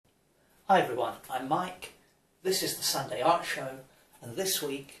Hi everyone, I'm Mike. This is the Sunday Art Show, and this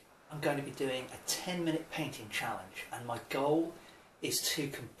week I'm going to be doing a 10-minute painting challenge, and my goal is to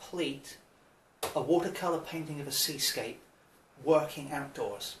complete a watercolour painting of a seascape working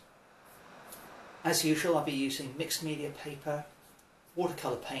outdoors. As usual, I'll be using mixed media paper,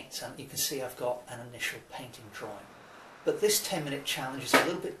 watercolour paints, and you can see I've got an initial painting drawing. But this 10-minute challenge is a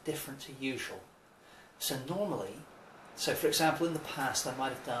little bit different to usual. So for example, in the past I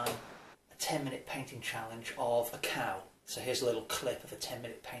might have done a 10-minute painting challenge of a cow. So here's a little clip of a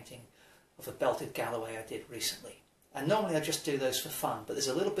 10-minute painting of a belted Galloway I did recently. And normally I just do those for fun, but there's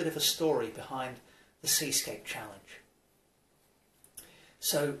a little bit of a story behind the seascape challenge.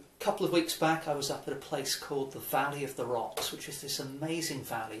 So a couple of weeks back I was up at a place called the Valley of the Rocks, which is this amazing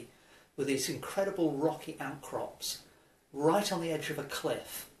valley with these incredible rocky outcrops right on the edge of a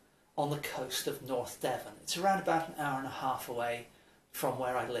cliff on the coast of North Devon. It's around about an hour and a half away from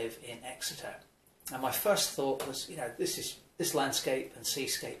where I live in Exeter. And my first thought was, this landscape and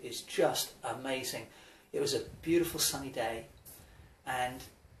seascape is just amazing. It was a beautiful sunny day, and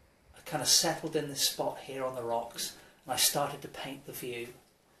I kind of settled in this spot here on the rocks, and I started to paint the view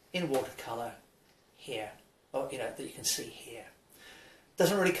in watercolour here, that you can see here.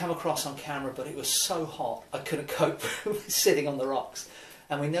 Doesn't really come across on camera, but it was so hot I couldn't cope with sitting on the rocks.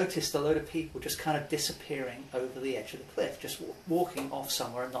 And we noticed a load of people just kind of disappearing over the edge of the cliff, just walking off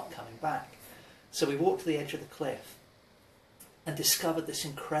somewhere and not coming back. So we walked to the edge of the cliff and discovered this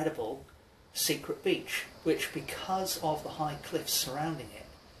incredible secret beach, which, because of the high cliffs surrounding it,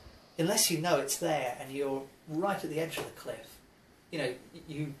 unless you know it's there and you're right at the edge of the cliff,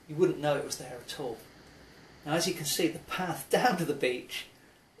 you wouldn't know it was there at all. Now, as you can see, the path down to the beach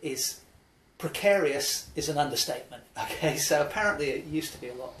is precarious, is an understatement. Okay, so apparently it used to be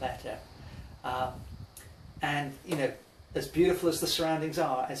a lot better. And as beautiful as the surroundings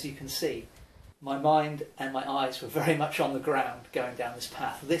are, as you can see, my mind and my eyes were very much on the ground going down this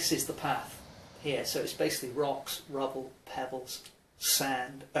path. This is the path here. So it's basically rocks, rubble, pebbles,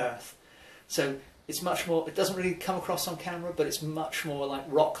 sand, earth. So it's much more, it doesn't really come across on camera, but it's much more like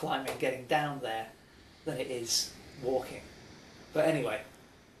rock climbing getting down there than it is walking. But anyway,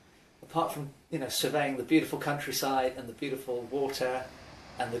 apart from surveying the beautiful countryside and the beautiful water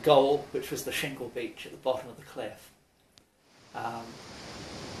and the goal, which was the shingle beach at the bottom of the cliff,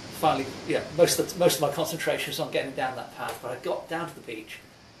 finally, most of my concentration was on getting down that path. But I got down to the beach,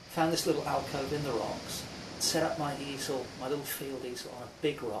 found this little alcove in the rocks, set up my easel, my little field easel, on a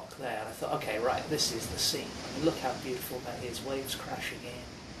big rock there, and I thought, okay, right, this is the scene. I mean, look how beautiful that is, waves crashing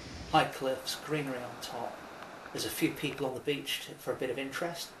in, high cliffs, greenery on top. There's a few people on the beach for a bit of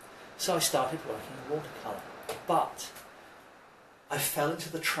interest. So I started working in watercolour. But I fell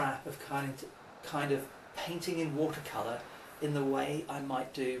into the trap of kind of painting in watercolour in the way I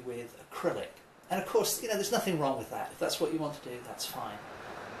might do with acrylic. And of course, there's nothing wrong with that. If that's what you want to do, that's fine.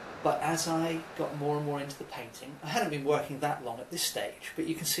 But as I got more and more into the painting, I hadn't been working that long at this stage, but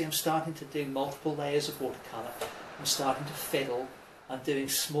you can see I'm starting to do multiple layers of watercolour. I'm starting to fiddle. I'm doing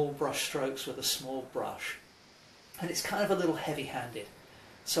small brush strokes with a small brush. And it's kind of a little heavy-handed.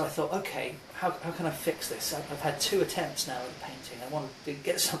 So I thought, okay, how can I fix this? I've had 2 attempts now at painting. I wanted to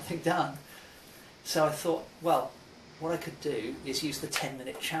get something done. So I thought, well, what I could do is use the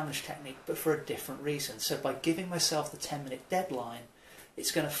 10-minute challenge technique, but for a different reason. So by giving myself the 10-minute deadline,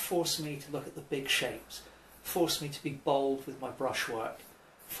 it's going to force me to look at the big shapes, force me to be bold with my brushwork,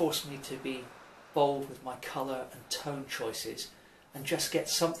 force me to be bold with my colour and tone choices, and just get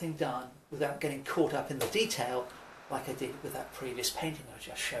something done without getting caught up in the detail like I did with that previous painting I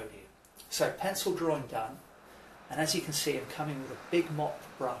just showed you. So pencil drawing done, and as you can see I'm coming with a big mop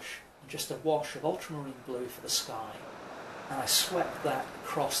brush and just a wash of ultramarine blue for the sky, and I swept that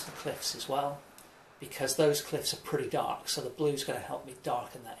across the cliffs as well, because those cliffs are pretty dark, so the blue's going to help me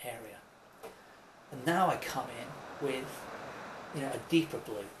darken that area. And now I come in with a deeper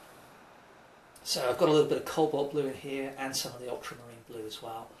blue. So I've got a little bit of cobalt blue in here and some of the ultramarine blue as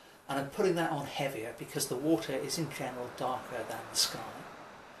well. And I'm putting that on heavier because the water is in general darker than the sky.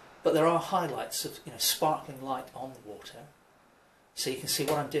 But there are highlights of sparkling light on the water. So you can see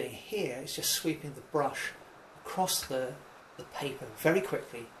what I'm doing here is just sweeping the brush across the paper very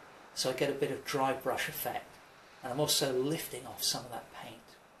quickly, so I get a bit of dry brush effect. And I'm also lifting off some of that paint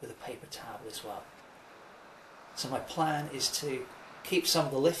with a paper towel as well. So my plan is to keep some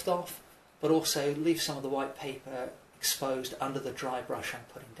of the lift off, but also leave some of the white paper exposed under the dry brush I'm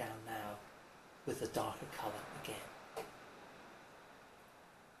putting down now with the darker colour again.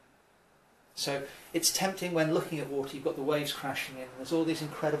 So it's tempting when looking at water, you've got the waves crashing in, and there's all these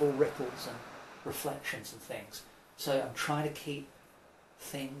incredible ripples and reflections and things. So I'm trying to keep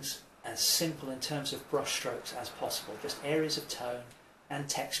things as simple in terms of brush strokes as possible, just areas of tone and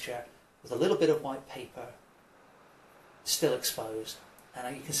texture with a little bit of white paper still exposed,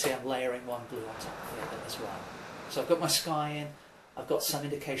 and you can see I'm layering one blue on top of the other as well. So I've got my sky in, I've got some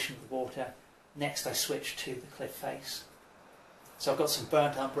indication of the water. Next I switch to the cliff face. So I've got some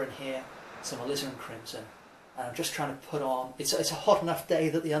burnt umber in here, some Alizarin Crimson, and I'm just trying to put on, it's a hot enough day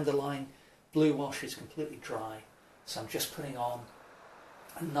that the underlying blue wash is completely dry, so I'm just putting on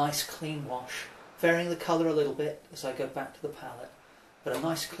a nice clean wash, varying the colour a little bit as I go back to the palette, but a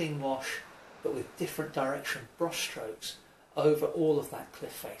nice clean wash, but with different direction brush strokes over all of that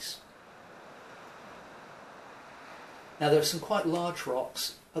cliff face. Now there are some quite large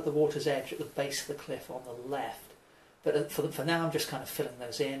rocks at the water's edge at the base of the cliff on the left, but for now I'm just kind of filling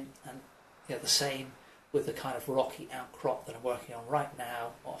those in, and the same with the kind of rocky outcrop that I'm working on right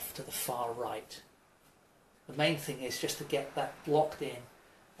now off to the far right. The main thing is just to get that blocked in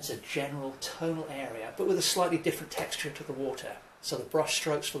as a general tonal area, but with a slightly different texture to the water. So the brush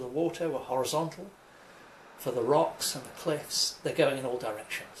strokes for the water were horizontal. For the rocks and the cliffs, they're going in all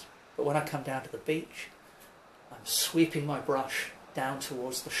directions. But when I come down to the beach, I'm sweeping my brush down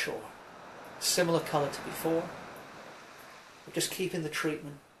towards the shore. Similar colour to before, but just keeping the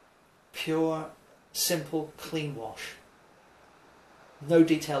treatment pure, simple, clean wash. No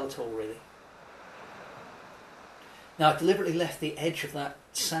detail at all, really. Now I've deliberately left the edge of that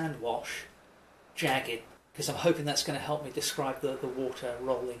sand wash jagged, because I'm hoping that's going to help me describe the water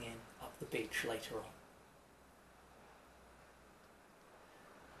rolling in up the beach later on.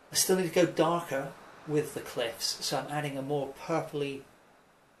 I still need to go darker with the cliffs, so I'm adding a more purpley,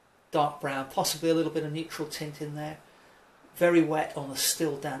 dark brown, possibly a little bit of neutral tint in there. Very wet on the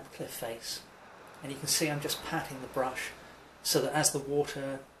still damp cliff face. And you can see I'm just patting the brush so that as the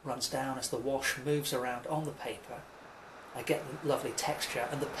water runs down, as the wash moves around on the paper, I get the lovely texture.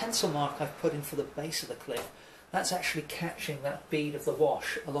 And the pencil mark I've put in for the base of the cliff, that's actually catching that bead of the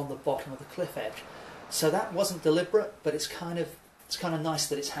wash along the bottom of the cliff edge. So that wasn't deliberate, but it's kind of nice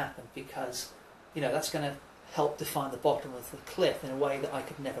that it's happened, because that's going to help define the bottom of the cliff in a way that I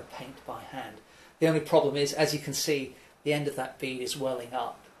could never paint by hand. The only problem is, as you can see, the end of that bead is welling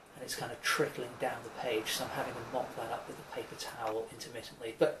up and it's kind of trickling down the page, so I'm having to mop that up with a paper towel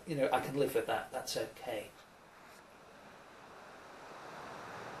intermittently. But I can live with that, that's okay.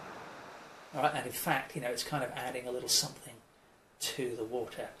 Alright, and in fact, it's kind of adding a little something to the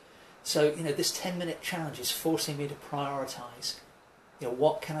water. So, this 10-minute challenge is forcing me to prioritise,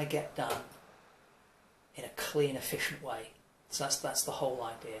 what can I get done in a clean, efficient way. So that's the whole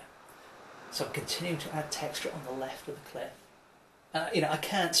idea. So I'm continuing to add texture on the left of the cliff. I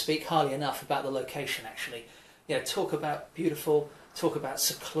can't speak highly enough about the location, actually. Talk about beautiful, talk about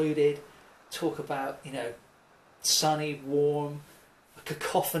secluded, talk about, sunny, warm, a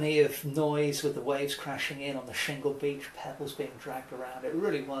cacophony of noise with the waves crashing in on the shingle beach, pebbles being dragged around. It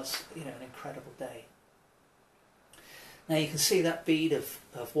really was, an incredible day. Now you can see that bead of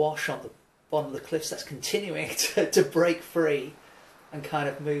wash on the bottom of the cliffs, that's continuing to break free and kind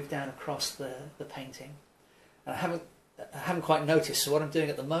of move down across the painting. And I haven't quite noticed, so what I'm doing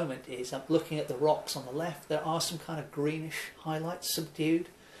at the moment is I'm looking at the rocks on the left. There are some kind of greenish highlights, subdued.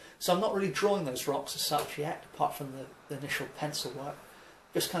 So I'm not really drawing those rocks as such yet, apart from the initial pencil work.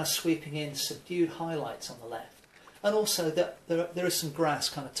 Just kind of sweeping in subdued highlights on the left. And also that there is some grass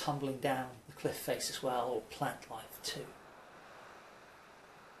kind of tumbling down the cliff face as well, or plant life too.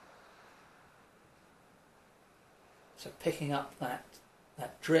 So picking up that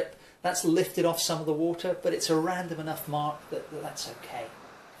drip, that's lifted off some of the water, but it's a random enough mark that's okay.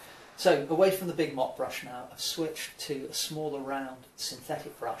 So away from the big mop brush now, I've switched to a smaller round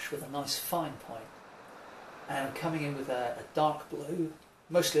synthetic brush with a nice fine point. And I'm coming in with a dark blue,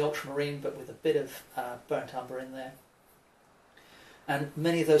 mostly ultramarine, but with a bit of burnt umber in there. And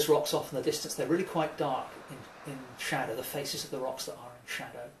many of those rocks off in the distance, they're really quite dark in shadow, the faces of the rocks that are in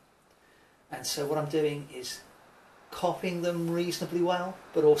shadow. And so what I'm doing is copying them reasonably well,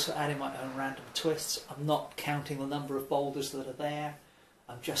 but also adding my own random twists. I'm not counting the number of boulders that are there.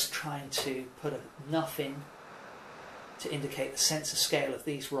 I'm just trying to put enough in to indicate the sense of scale of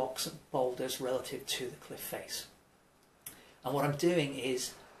these rocks and boulders relative to the cliff face. And what I'm doing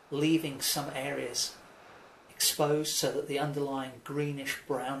is leaving some areas exposed so that the underlying greenish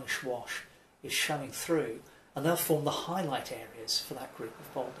brownish wash is showing through, and they'll form the highlight areas for that group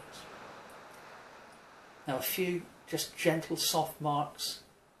of boulders. Now a few just gentle soft marks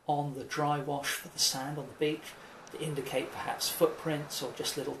on the dry wash for the sand on the beach to indicate perhaps footprints or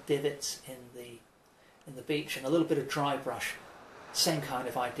just little divots in the beach, and a little bit of dry brush, same kind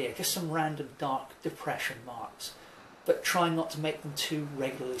of idea, just some random dark depression marks. but trying not to make them too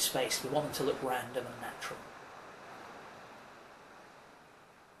regularly spaced. We want them to look random and natural.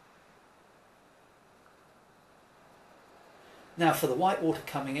 Now for the white water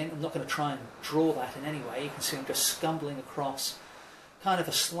coming in, I'm not going to try and draw that in any way. You can see I'm just scumbling across kind of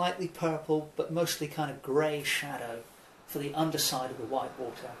a slightly purple but mostly kind of grey shadow for the underside of the white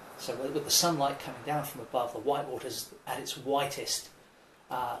water. So with the sunlight coming down from above, the white water is at its whitest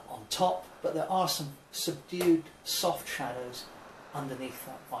on top, but there are some subdued soft shadows underneath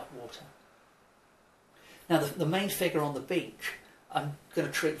that white water. Now the main figure on the beach I'm going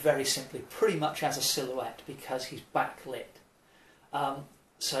to treat very simply, pretty much as a silhouette, because he's backlit.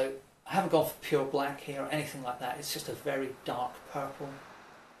 So I haven't gone for pure black here or anything like that. It's just a very dark purple,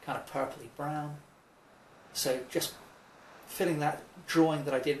 kind of purpley brown. So just filling that drawing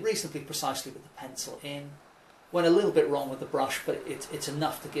that I did reasonably precisely with the pencil in. Went a little bit wrong with the brush, but it's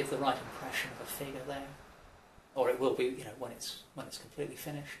enough to give the right impression of a figure there, or it will be, you know, when it's completely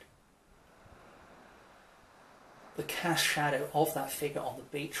finished. The cast shadow of that figure on the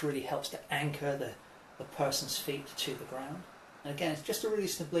beach really helps to anchor the person's feet to the ground. And again, it's just a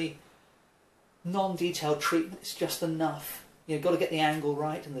reasonably non-detailed treatment. It's just enough. You've got to get the angle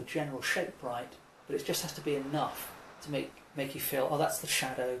right and the general shape right, but it just has to be enough to make you feel, oh, that's the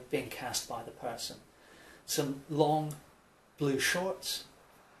shadow being cast by the person. Some long blue shorts,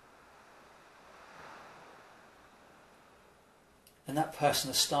 and that person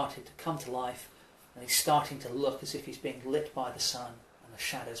has started to come to life, and he's starting to look as if he's being lit by the sun and the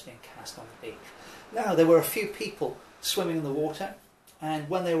shadows being cast on the beach. Now, there were a few people swimming in the water, and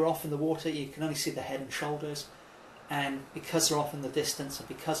when they were off in the water you can only see the head and shoulders, and because they're off in the distance and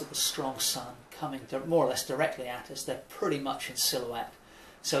because of the strong sun coming more or less directly at us, they're pretty much in silhouette.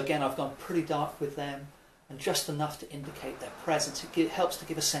 So again, I've gone pretty dark with them, and just enough to indicate their presence. It helps to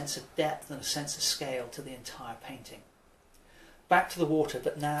give a sense of depth and a sense of scale to the entire painting. Back to the water,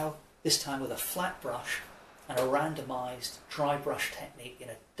 but now, this time with a flat brush and a randomised dry brush technique in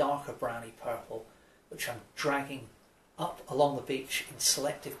a darker browny purple, which I'm dragging up along the beach in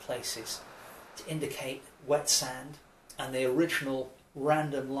selective places to indicate wet sand, and the original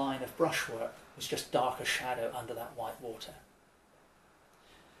random line of brushwork was just darker shadow under that white water.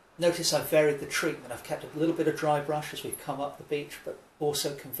 Notice I've varied the treatment. I've kept a little bit of dry brush as we've come up the beach, but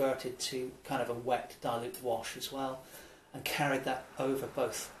also converted to kind of a wet dilute wash as well, and carried that over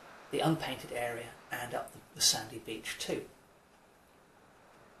both the unpainted area and up the sandy beach too.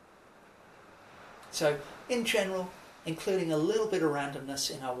 So in general, including a little bit of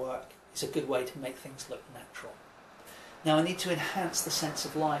randomness in our work is a good way to make things look natural. Now I need to enhance the sense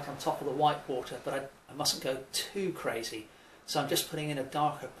of light on top of the white water, but I mustn't go too crazy. So I'm just putting in a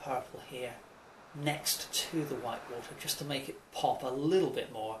darker purple here next to the white water just to make it pop a little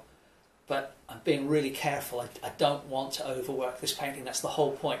bit more. But I'm being really careful. I don't want to overwork this painting. That's the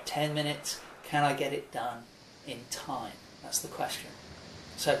whole point. 10 minutes, can I get it done in time? That's the question.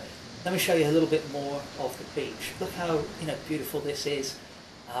 So let me show you a little bit more of the beach. Look how beautiful this is.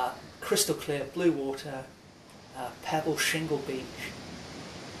 Crystal clear blue water, pebble shingle beach.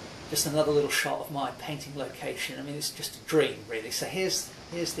 Just another little shot of my painting location. I mean, it's just a dream, really. So here's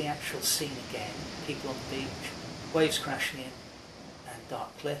the actual scene again. People on the beach, waves crashing in, and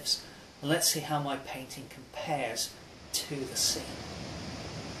dark cliffs. And let's see how my painting compares to the scene.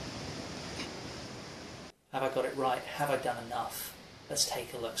 Have I got it right? Have I done enough? Let's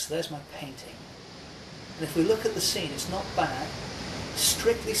take a look. So there's my painting. And if we look at the scene, it's not bad.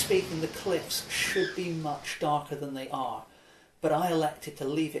 Strictly speaking, the cliffs should be much darker than they are. But I elected to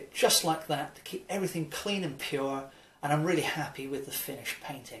leave it just like that to keep everything clean and pure, and I'm really happy with the finished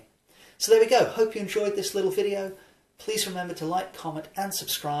painting. So there we go. Hope you enjoyed this little video. Please remember to like, comment and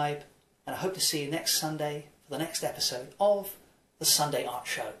subscribe, and I hope to see you next Sunday for the next episode of the Sunday Art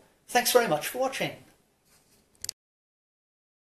Show. Thanks very much for watching.